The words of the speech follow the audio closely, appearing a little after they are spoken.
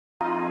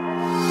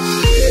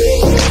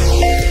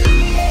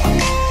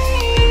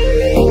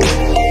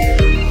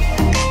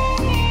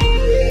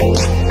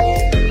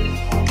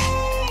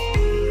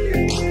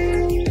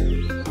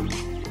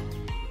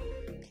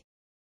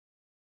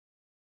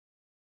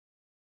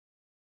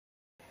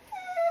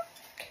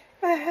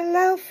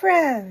Hello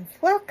friends,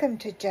 welcome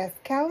to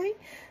Just Kelly.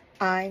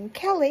 I'm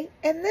Kelly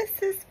and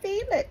this is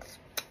Felix,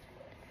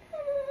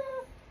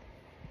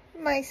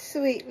 my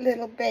sweet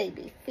little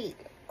baby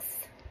Felix.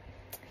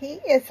 He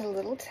is a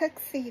little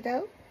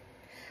tuxedo.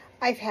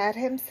 I've had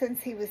him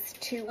since he was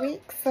 2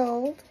 weeks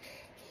old.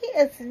 He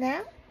is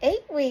now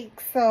 8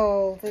 weeks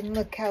old and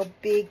look how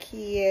big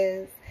he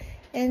is.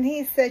 And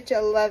he's such a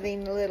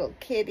loving little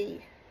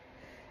kitty,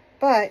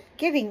 but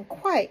getting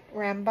quite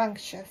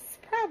rambunctious.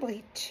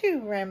 Probably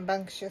too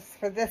rambunctious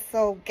for this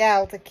old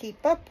gal to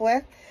keep up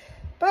with,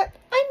 but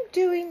I'm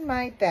doing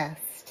my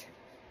best.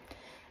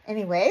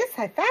 Anyways,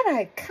 I thought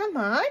I'd come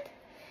on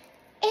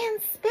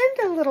and spend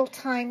a little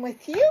time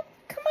with you.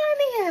 Come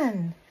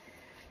on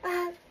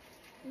in.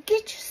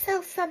 Get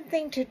yourself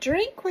something to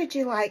drink. Would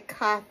you like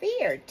coffee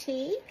or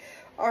tea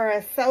or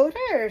a soda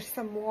or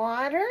some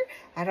water?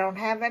 I don't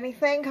have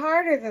anything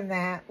harder than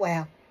that.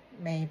 Well,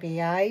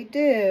 maybe I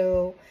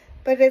do,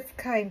 but it's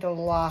kind of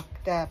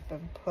locked up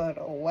and put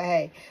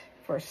away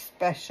for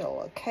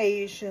special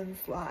occasions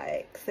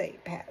like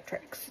St.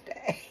 Patrick's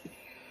Day,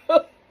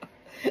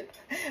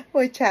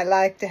 which I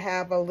like to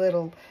have a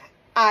little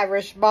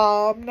Irish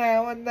bomb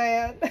now and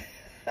then.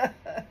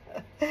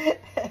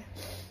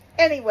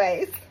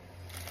 Anyways,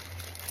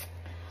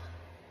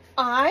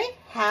 I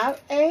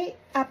have a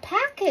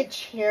package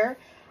here.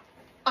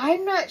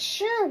 I'm not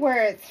sure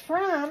where it's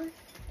from.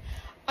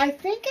 I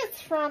think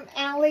it's from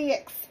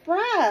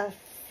AliExpress.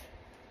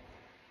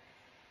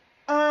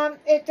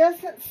 It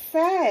doesn't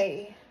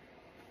say.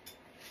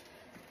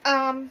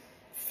 So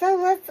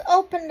let's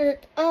open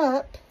it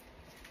up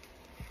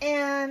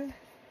and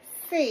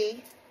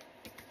see.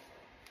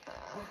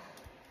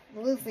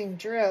 I'm losing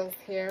drills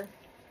here.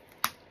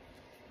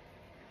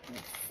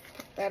 Let's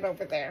put that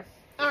over there.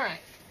 All right.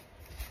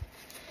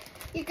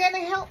 You gonna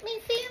help me,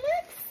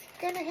 Felix?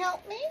 You gonna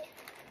help me?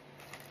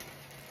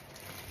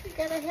 You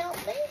gonna help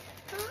me?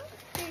 Huh?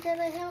 You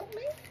gonna help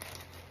me?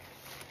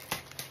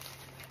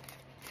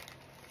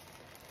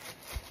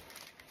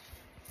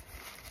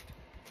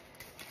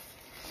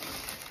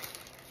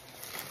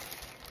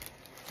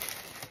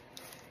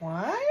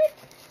 What?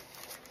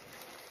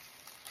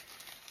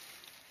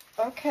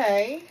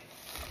 Okay.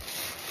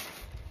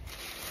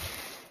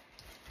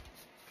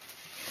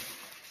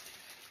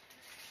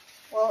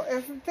 Well,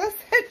 isn't this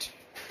it?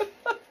 I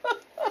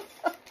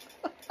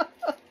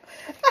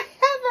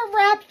have a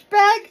wrapped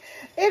bag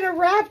in a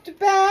wrapped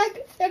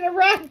bag in a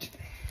wrapped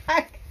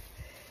bag.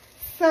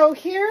 So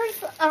here's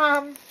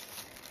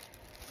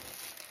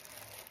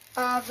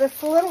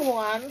this little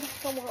one.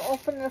 So we'll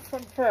open this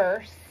one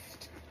first.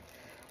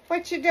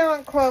 What you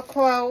doing,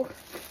 Clo?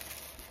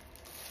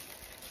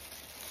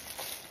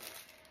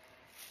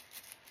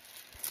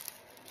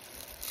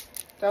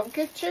 Don't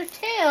get your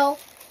tail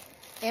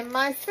in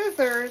my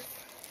scissors.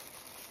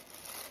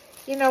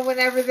 You know,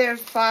 whenever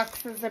there's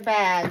boxes or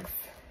bags,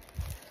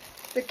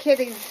 the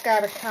kitty's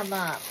got to come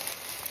up.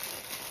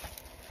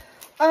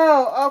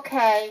 Oh,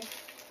 okay.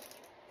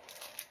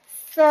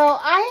 So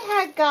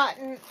I had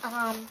gotten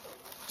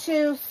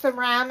 2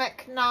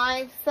 ceramic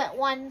knives at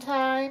one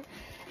time,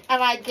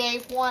 and I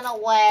gave one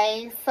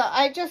away. So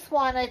I just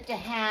wanted to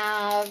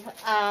have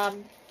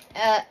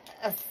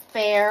a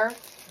spare.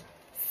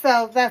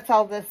 So that's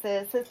all this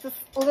is. It's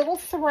a little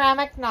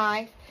ceramic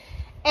knife.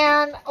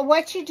 And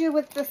what you do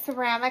with the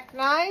ceramic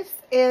knives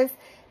is,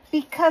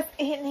 because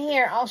in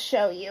here, I'll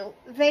show you,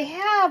 they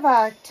have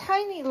a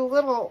tiny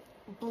little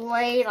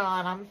blade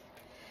on them.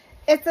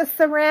 It's a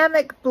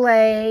ceramic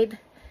blade.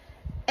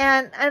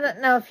 And I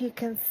don't know if you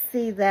can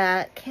see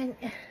that.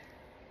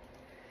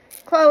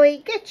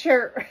 Chloe, get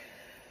your...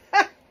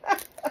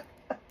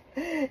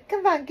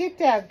 Come on, get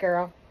down,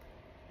 girl.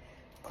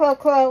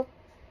 Chloe,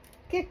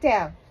 get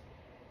down.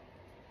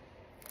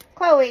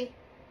 Chloe,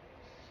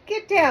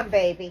 get down,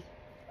 baby.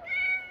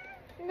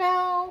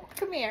 No,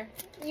 come here.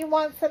 You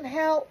want some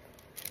help?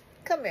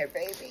 Come here,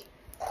 baby.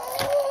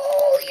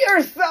 Oh,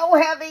 you're so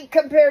heavy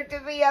compared to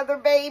the other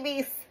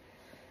babies.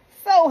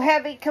 So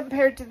heavy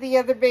compared to the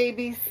other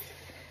babies.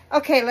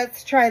 Okay,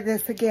 let's try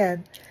this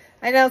again.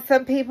 I know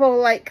some people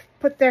like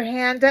put their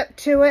hand up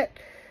to it.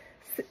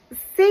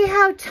 See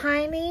how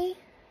tiny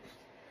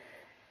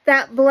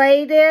that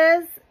blade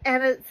is?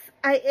 And it's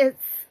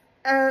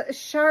a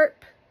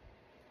sharp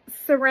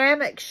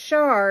ceramic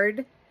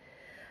shard.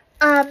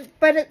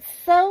 But it's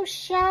so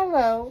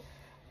shallow,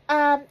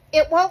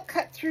 it won't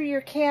cut through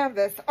your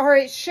canvas, or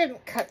it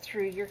shouldn't cut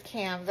through your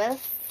canvas.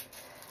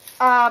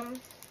 But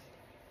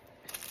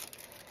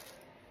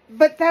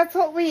that's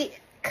what we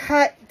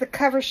cut the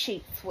cover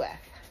sheets with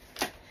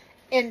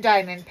in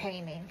diamond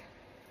painting.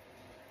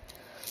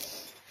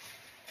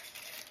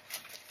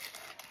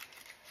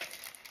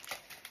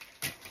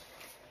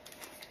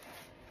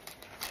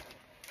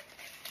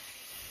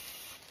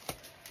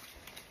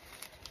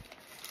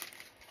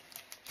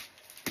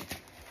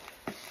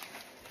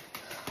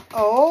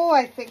 Oh,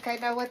 I think I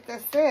know what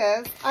this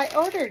is. I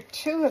ordered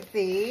 2 of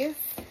these,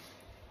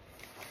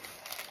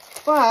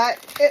 but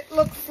it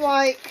looks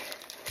like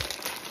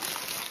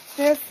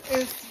this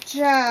is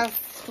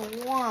just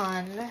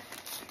one.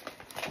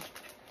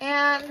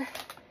 And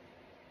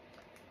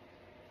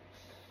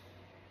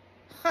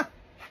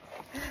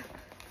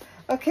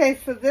okay,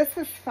 so this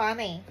is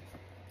funny.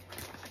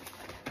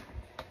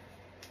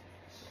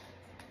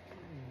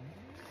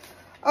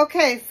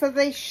 Okay, so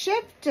they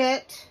shipped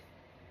it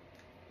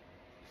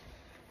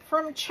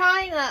from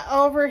China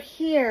over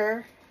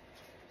here.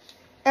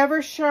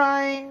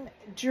 Evershine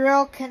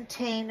drill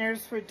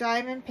containers for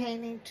diamond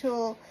painting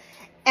tool.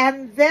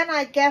 And then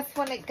I guess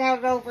when it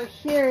got over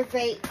here,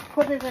 they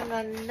put it in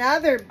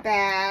another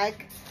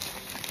bag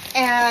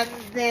and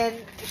then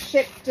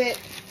shipped it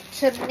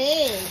to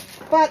me.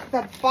 But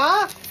the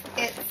box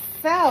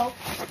itself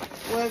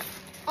was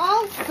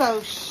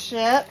also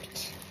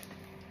shipped.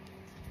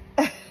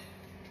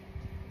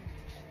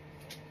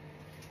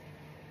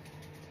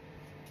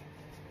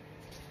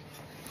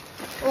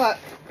 Look.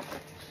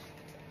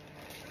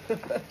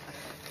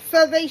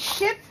 So they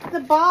shipped the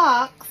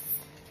box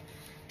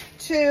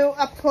to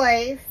a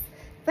place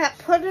that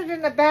put it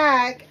in a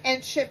bag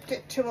and shipped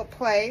it to a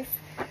place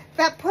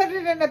that put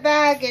it in a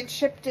bag and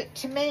shipped it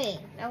to me.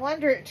 No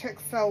wonder it took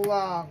so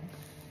long.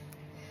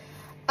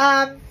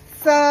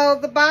 So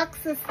the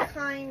box is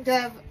kind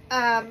of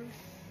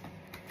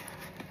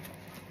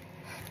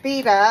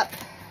beat up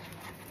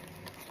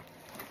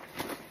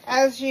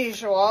as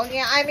usual.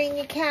 Yeah, I mean,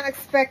 you can't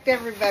expect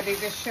everybody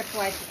to ship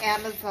like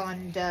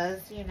Amazon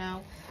does, you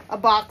know, a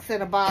box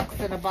in a box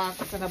in a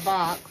box in a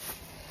box.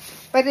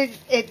 But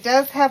it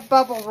does have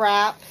bubble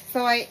wrap,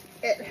 so it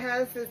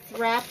has this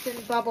wrapped in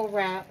bubble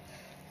wrap.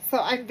 So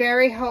I'm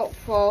very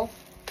hopeful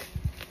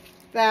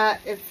that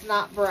it's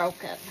not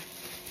broken.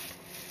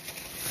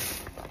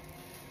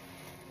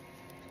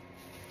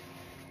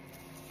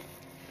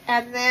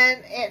 And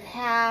then it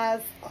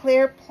has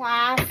clear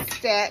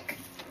plastic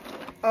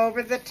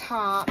over the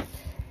top.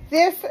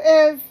 This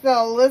is the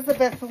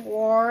Elizabeth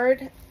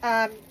Ward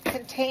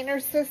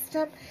container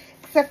system,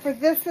 except for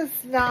this is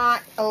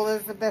not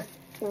Elizabeth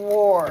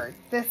Ward.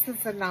 This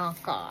is a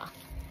knockoff.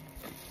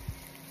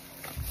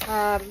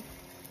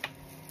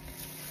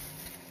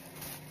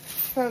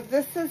 So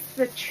this is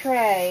the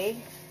tray.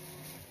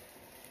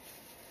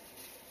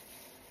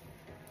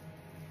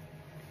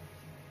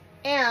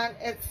 And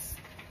it's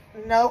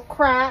no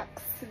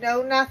cracks,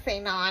 no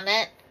nothing on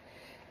it.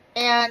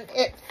 And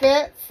it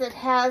fits. It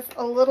has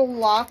a little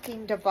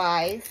locking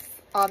device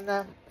on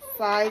the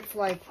sides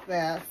like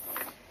this.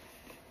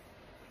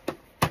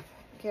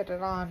 Get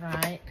it on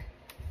right.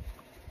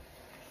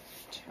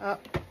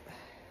 Up.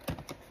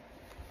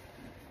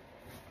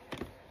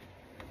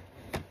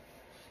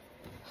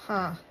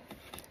 Huh.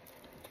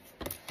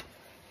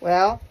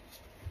 Well.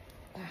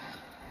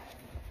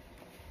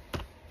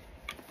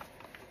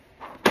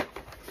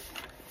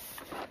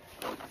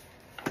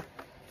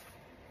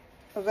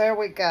 So there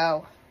we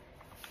go.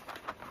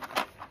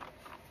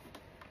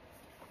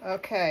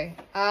 Okay,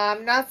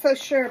 I'm not so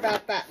sure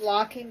about that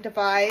locking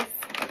device,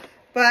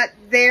 but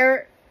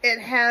there it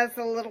has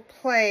a little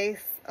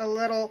place, a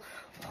little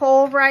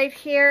hole right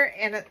here,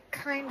 and it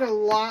kind of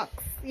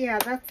locks. Yeah,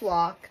 that's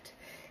locked.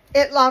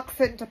 It locks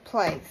into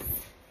place.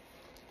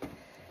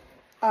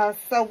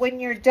 So when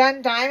you're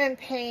done diamond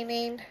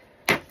painting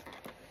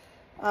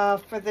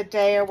for the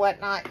day or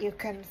whatnot, you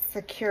can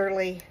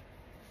securely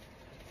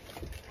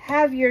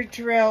have your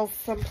drills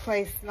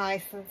someplace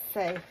nice and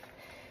safe.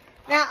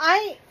 Now,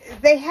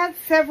 they had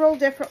several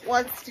different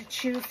ones to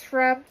choose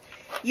from.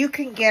 You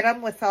can get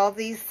them with all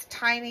these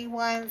tiny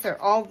ones, or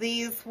all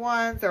these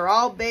ones, or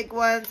all big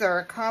ones, or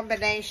a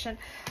combination.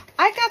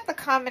 I got the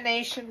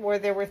combination where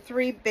there were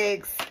 3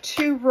 bigs,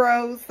 2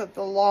 rows of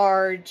the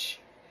large,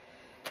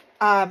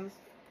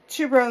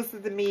 2 rows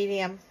of the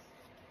medium,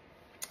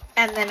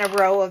 and then a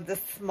row of the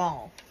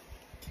small.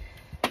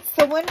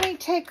 So when we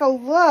take a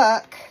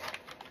look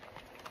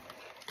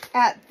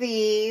at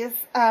these,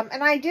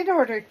 and I did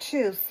order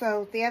 2,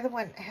 so the other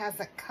one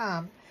hasn't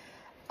come.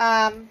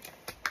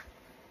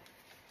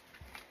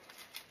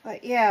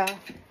 But yeah,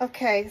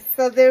 okay,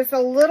 so there's a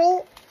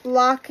little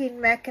locking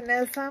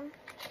mechanism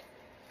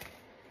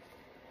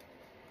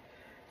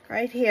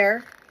right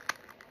here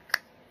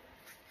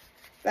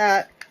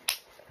that,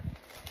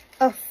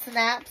 oh,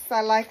 snaps.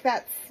 I like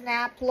that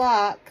snap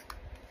lock.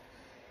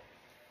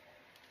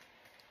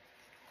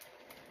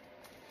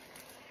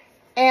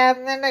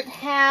 And then it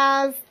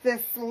has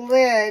this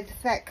lid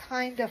that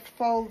kind of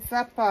folds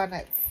up on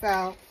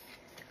itself.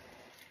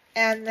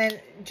 And then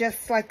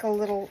just like a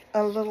little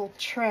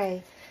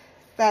tray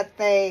that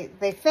they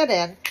fit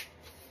in.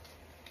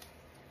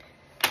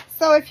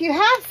 So if you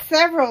have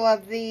several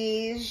of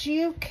these,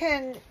 you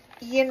can,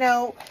 you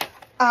know,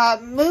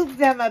 move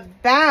them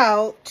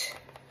about.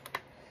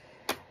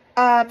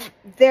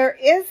 There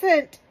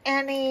isn't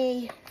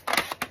any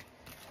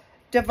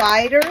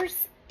dividers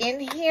in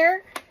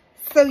here.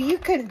 So you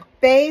can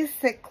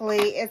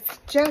basically, it's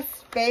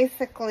just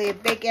basically a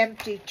big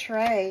empty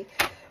tray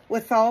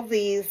with all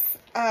these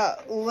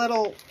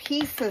little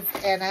pieces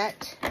in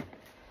it.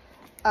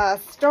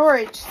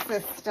 Storage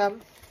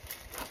system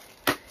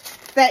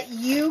that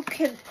you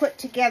can put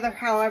together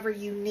however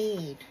you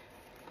need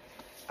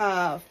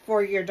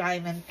for your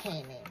diamond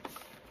painting.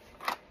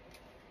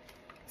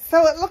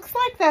 So it looks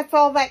like that's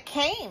all that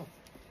came.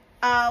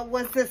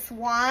 Was this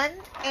one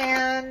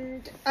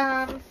and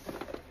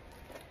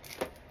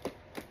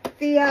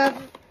the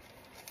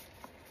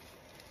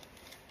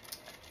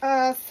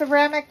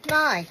ceramic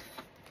knife.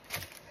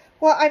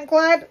 Well, I'm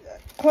glad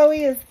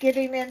Chloe is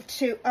getting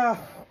into,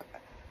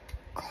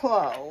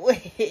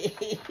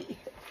 Chloe.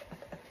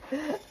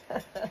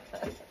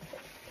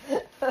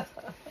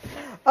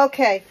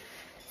 Okay,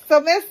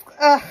 so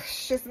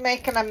she's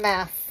making a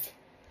mess.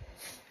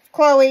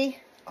 Chloe,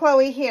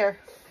 here.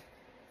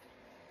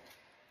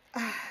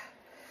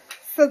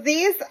 So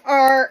these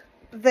are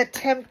the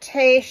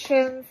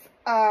Temptations.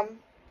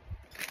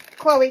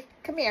 Chloe,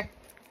 come here.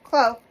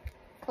 Chloe,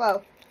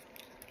 come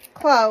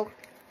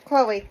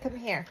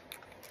here.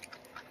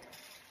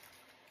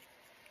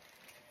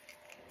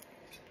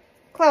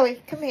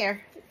 Chloe, come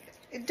here.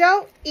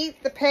 Don't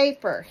eat the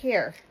paper.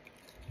 Here.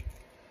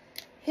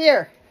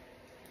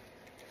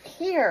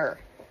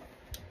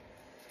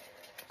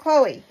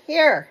 Chloe,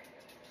 here.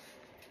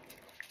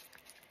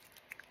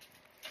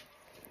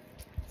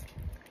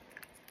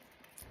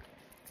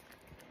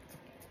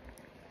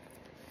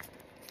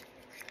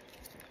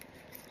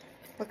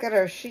 Look at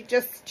her. She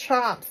just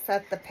chomps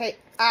at the paper.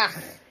 Ah.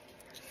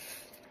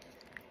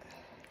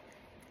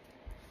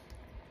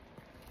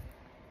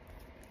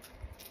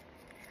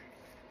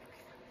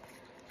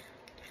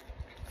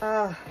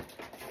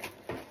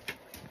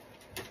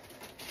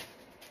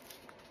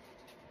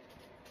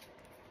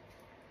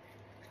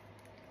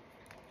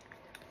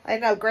 I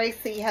know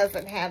Gracie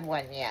hasn't had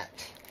one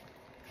yet.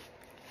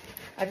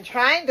 I'm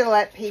trying to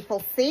let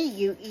people see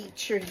you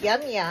eat your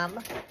yum yum.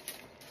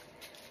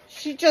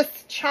 She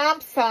just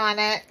chomps on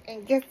it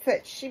and gets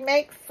it. She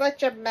makes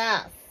such a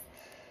mess.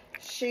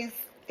 She's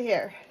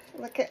here.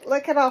 Look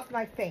it off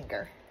my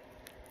finger.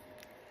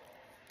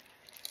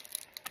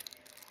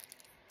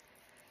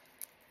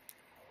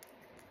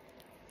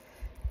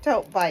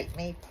 Don't bite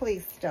me.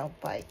 Please don't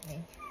bite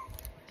me.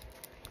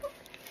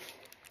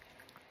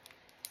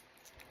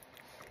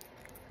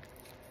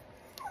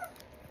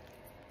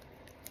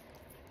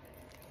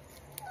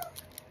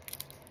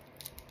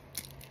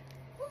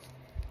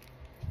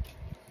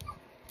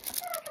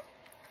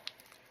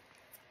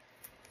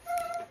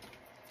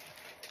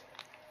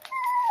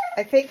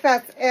 I think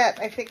that's it.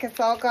 I think it's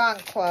all gone,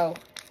 Chloe.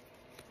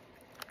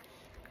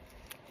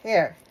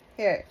 Here.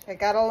 I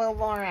got a little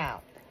more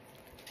out.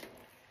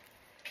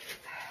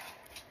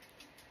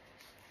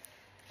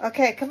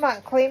 Okay, come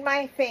on. Clean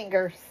my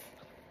fingers.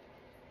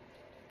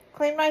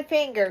 Clean my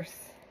fingers.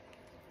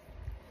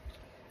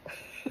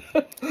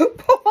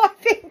 Pull my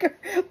finger.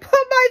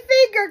 Pull my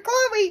finger,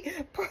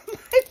 Chloe. Pull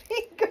my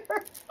finger.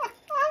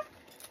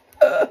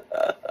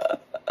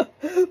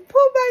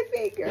 Pull my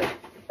finger.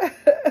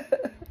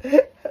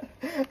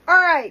 All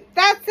right,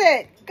 that's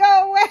it.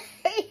 Go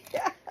away.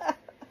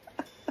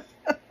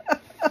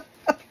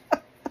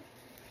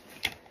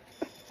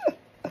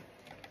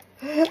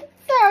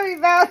 Sorry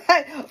about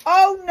that.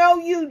 Oh, no,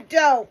 you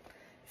don't.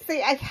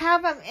 See, I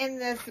have them in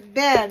this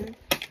bin,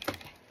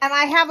 and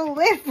I have a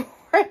lid for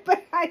it,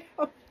 but I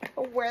don't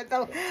know where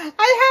those...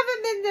 I have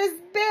them in this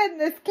bin,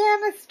 this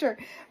canister,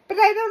 but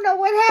I don't know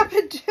what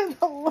happened to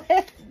the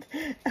lid.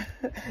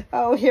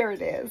 Oh, here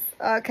it is.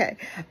 Okay.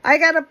 I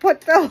got to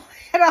put the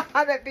lid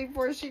on it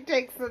before she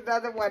takes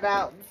another one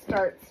out and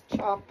starts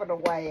chomping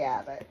away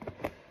at it.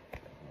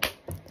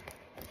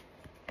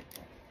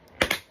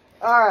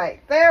 All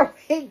right. There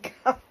we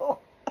go.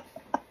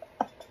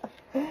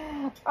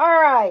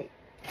 All right.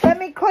 Let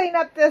me clean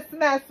up this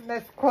mess,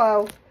 Miss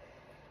Chloe.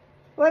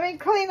 Let me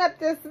clean up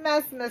this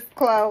mess, Miss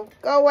Chloe.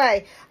 Go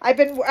away. I've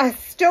been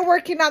still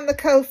working on the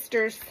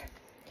coasters.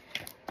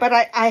 But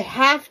I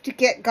have to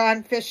get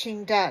Gone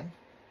Fishing done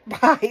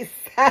by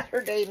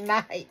Saturday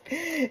night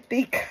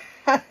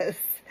because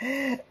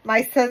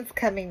my son's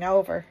coming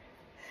over.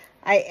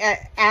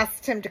 I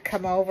asked him to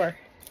come over.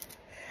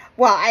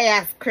 Well, I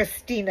asked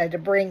Christina to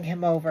bring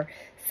him over.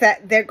 So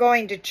they're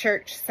going to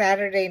church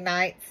Saturday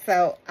night,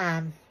 so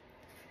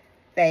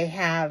they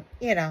have,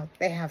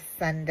 they have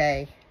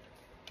Sunday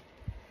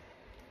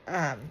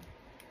to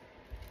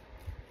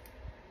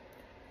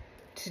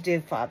do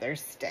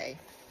Father's Day.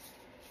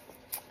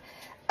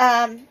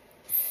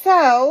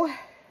 So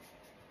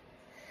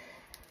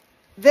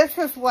this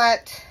is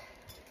what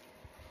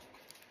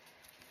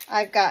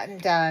I've gotten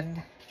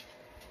done.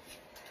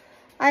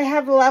 I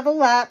have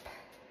Level Up,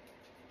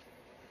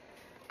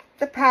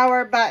 the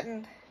power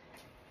button,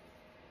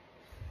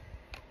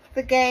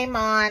 the Game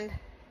On,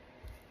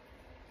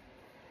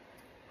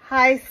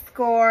 High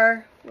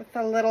Score with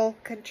a little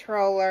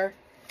controller,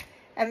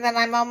 and then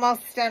I'm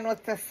almost done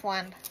with this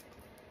one.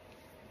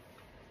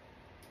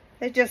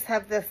 They just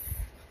have this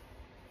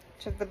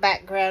to the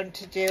background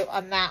to do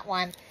on that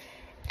one.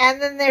 And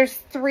then there's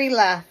 3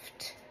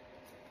 left.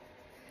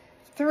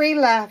 3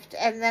 left,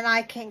 and then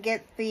I can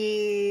get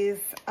these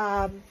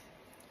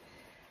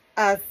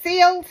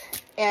sealed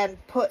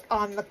and put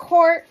on the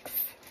corks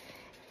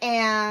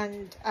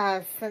and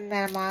send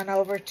them on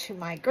over to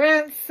my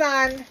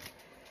grandson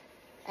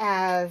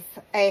as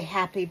a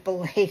happy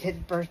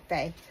belated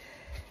birthday.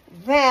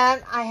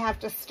 then I have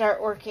to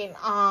start working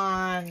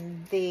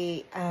on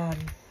the,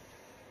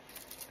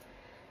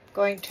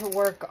 going to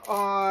work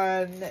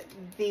on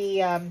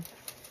the,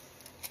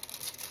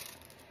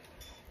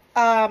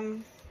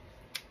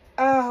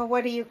 oh,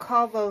 what do you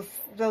call those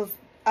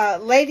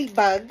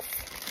ladybugs,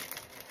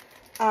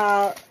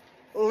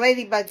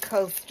 ladybug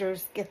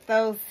coasters, get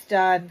those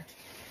done.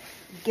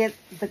 Get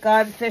the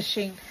gone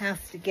fishing has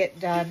to get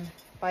done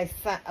by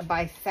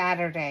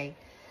Saturday.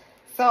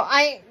 So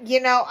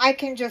I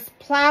can just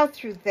plow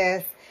through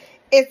this.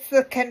 It's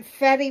the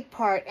confetti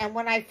part. And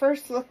when I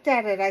first looked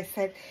at it, I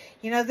said,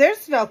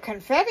 there's no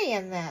confetti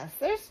in this.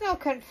 There's no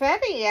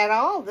confetti at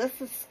all. This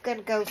is going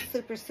to go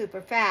super,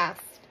 super fast.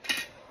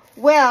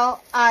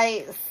 Well,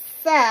 I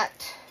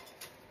set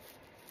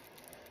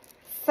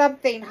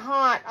something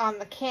hot on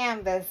the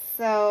canvas,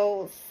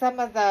 so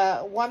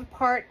one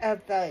part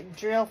of the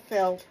drill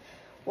field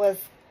was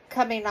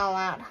coming all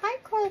out. Hi,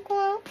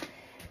 Clo.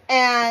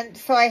 And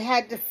so I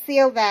had to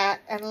seal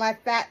that and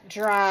let that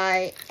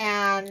dry,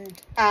 and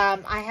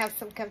I have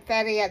some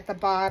confetti at the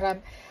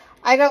bottom.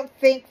 I don't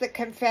think the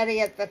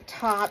confetti at the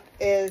top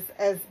is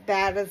as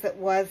bad as it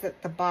was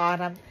at the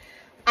bottom.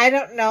 I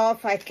don't know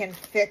if I can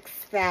fix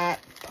that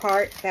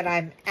part that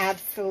I'm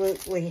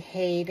absolutely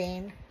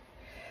hating.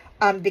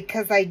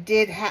 Because I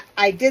did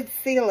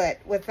seal it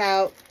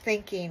without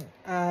thinking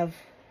of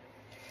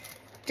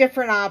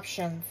different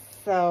options.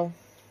 So,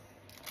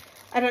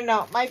 I don't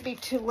know. It might be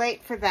too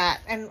late for that.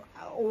 And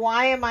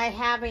why am I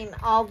having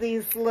all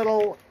these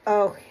little...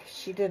 Oh,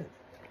 she didn't...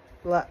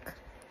 Look.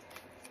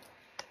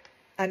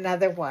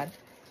 Another one.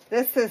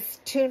 This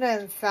is tuna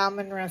and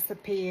salmon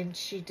recipe, and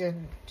she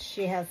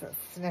hasn't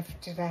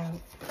sniffed it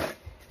out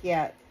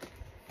yet.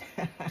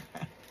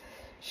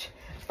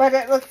 But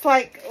it looks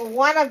like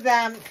one of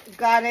them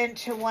got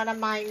into one of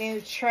my new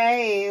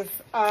trays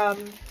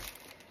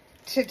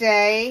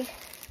today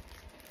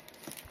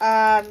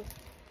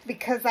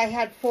because I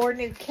had 4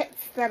 new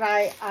kits that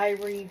I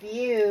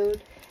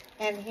reviewed,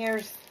 and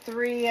here's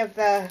 3 of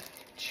the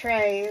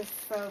trays.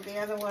 So the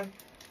other one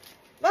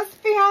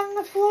must be on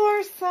the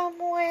floor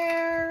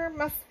somewhere.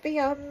 Must be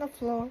on the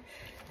floor.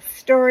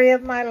 Story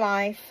of my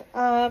life.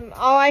 All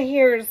I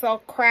hear is all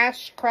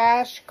crash,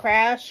 crash,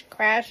 crash,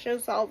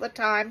 crashes all the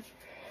time.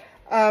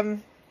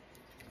 From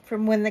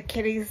when the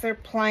kitties are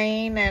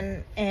playing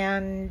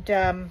and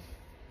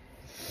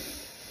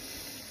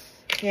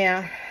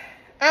yeah.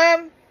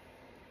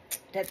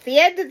 At the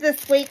end of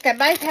this week, I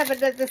might have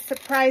another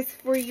surprise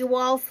for you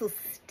all, so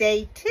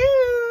stay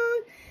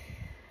tuned.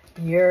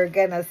 You're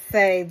gonna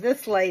say,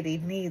 this lady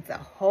needs a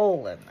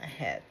hole in the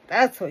head.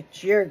 That's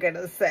what you're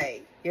gonna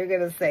say. You're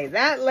gonna say,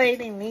 that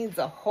lady needs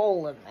a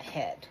hole in the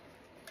head.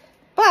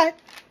 But,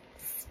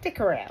 stick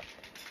around.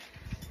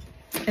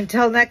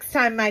 Until next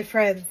time, my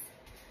friends,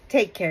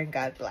 take care and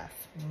God bless.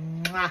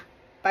 Mwah.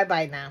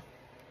 Bye-bye now.